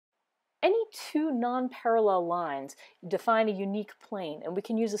Any two non-parallel lines define a unique plane, and we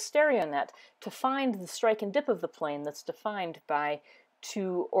can use a Stereonet to find the strike and dip of the plane that's defined by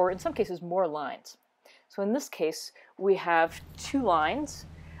two, or in some cases, more lines. So in this case, we have two lines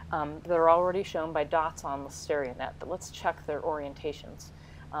that are already shown by dots on the Stereonet, but let's check their orientations.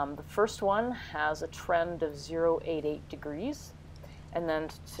 The first one has a trend of 0.88 degrees, and then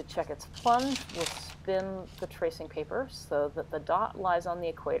to check its plunge, we'll spin the tracing paper so that the dot lies on the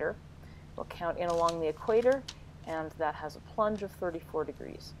equator. We'll count in along the equator, and that has a plunge of 34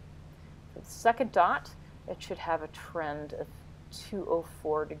 degrees. For the second dot, it should have a trend of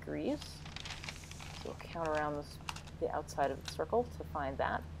 204 degrees. So we'll count around the outside of the circle to find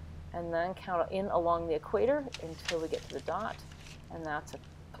that, and then count in along the equator until we get to the dot, and that's a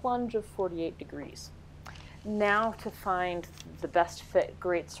plunge of 48 degrees. Now to find the best fit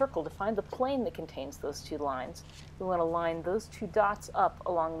great circle, to find the plane that contains those two lines, we want to line those two dots up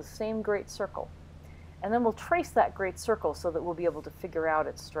along the same great circle. And then we'll trace that great circle so that we'll be able to figure out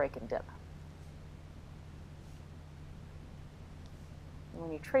its strike and dip. And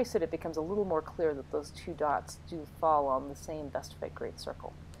when you trace it, it becomes a little more clear that those two dots do fall on the same best fit great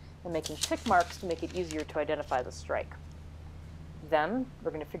circle, and making tick marks to make it easier to identify the strike. Then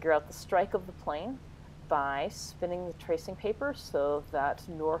we're going to figure out the strike of the plane by spinning the tracing paper so that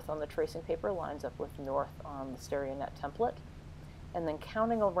north on the tracing paper lines up with north on the Stereonet template, and then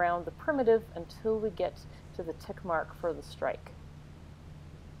counting around the primitive until we get to the tick mark for the strike.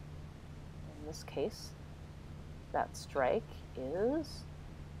 In this case, that strike is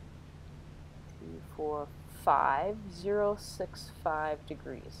 245,065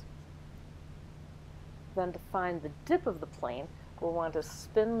 degrees. Then to find the dip of the plane, we'll want to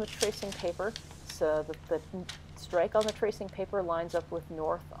spin the tracing paper so that the strike on the tracing paper lines up with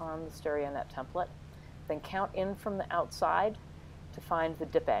north on the Stereonet template. Then count in from the outside to find the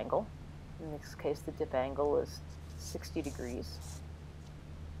dip angle. In this case, the dip angle is 60 degrees.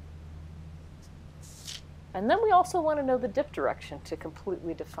 And then we also want to know the dip direction to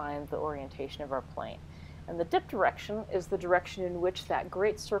completely define the orientation of our plane. And the dip direction is the direction in which that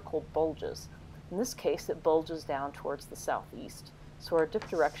great circle bulges. In this case, it bulges down towards the southeast. So our dip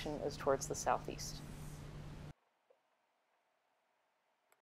direction is towards the southeast.